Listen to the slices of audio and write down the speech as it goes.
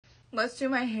let's do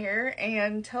my hair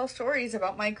and tell stories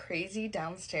about my crazy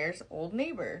downstairs old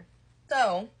neighbor.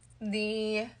 So,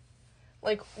 the,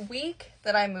 week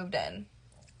that I moved in,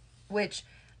 which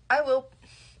I will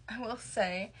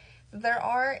say, there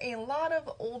are a lot of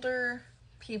older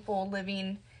people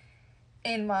living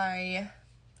in my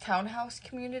townhouse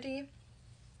community.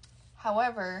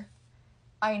 However,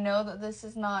 I know that this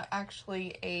is not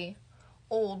actually a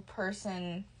old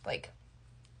person,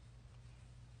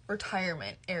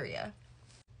 retirement area.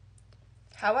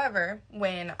 However,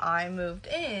 when I moved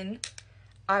in,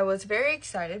 I was very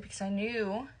excited because I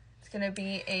knew it's going to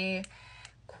be a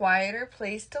quieter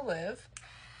place to live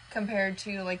compared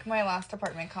to, my last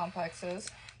apartment complexes.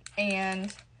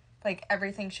 And,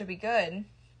 everything should be good.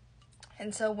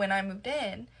 And so when I moved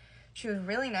in, she was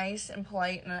really nice and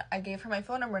polite, and I gave her my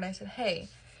phone number, and I said, hey,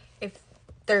 if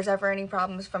there's ever any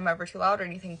problems, if I'm ever too loud or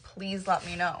anything, please let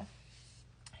me know.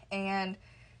 And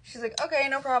she's like, okay,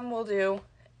 no problem, we'll do.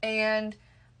 And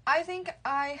I think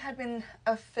I had been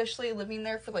officially living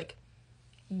there for,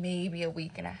 maybe a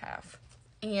week and a half.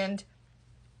 And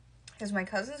it was my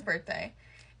cousin's birthday,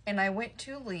 and I went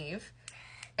to leave,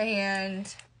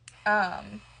 and,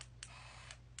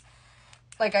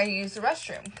 I used the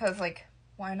restroom, because,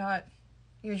 why not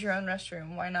use your own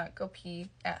restroom? Why not go pee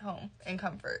at home in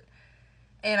comfort?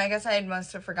 And I guess I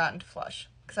must have forgotten to flush,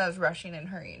 because I was rushing and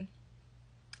hurrying.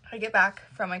 I get back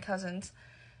from my cousin's,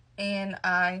 and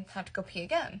I have to go pee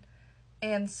again.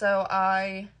 And so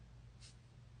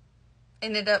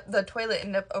the toilet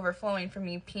ended up overflowing from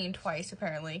me peeing twice,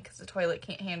 apparently, because the toilet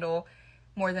can't handle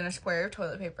more than a square of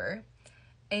toilet paper.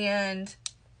 And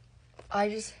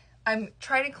I'm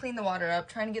trying to clean the water up,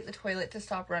 trying to get the toilet to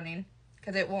stop running,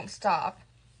 because it won't stop.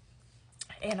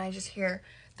 And I just hear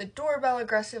the doorbell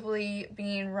aggressively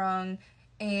being rung,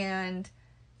 and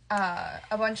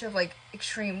a bunch of,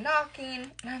 extreme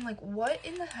knocking. And I'm like, what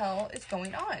in the hell is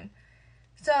going on?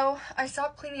 So I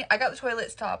stopped cleaning. I got the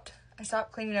toilet stopped. I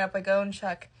stopped cleaning up. I go and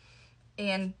check,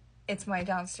 and it's my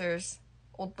downstairs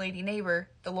old lady neighbor,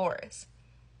 Dolores.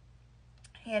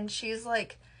 And she's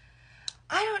like,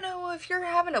 I don't know if you're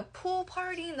having a pool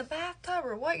party in the bathtub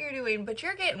or what you're doing, but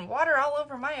you're getting water all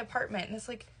over my apartment. And it's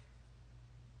like,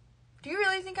 do you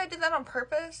really think I did that on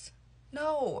purpose?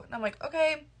 No. And I'm like,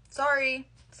 okay, sorry.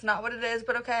 It's not what it is,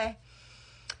 but okay.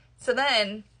 So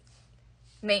then,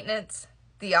 maintenance,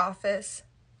 the office,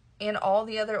 and all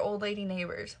the other old lady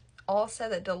neighbors all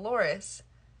said that Dolores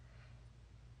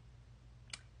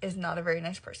is not a very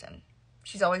nice person.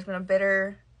 She's always been a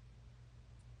bitter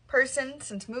person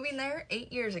since moving there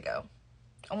 8 years ago.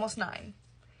 Almost 9.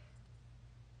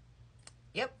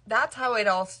 Yep, that's how it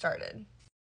all started.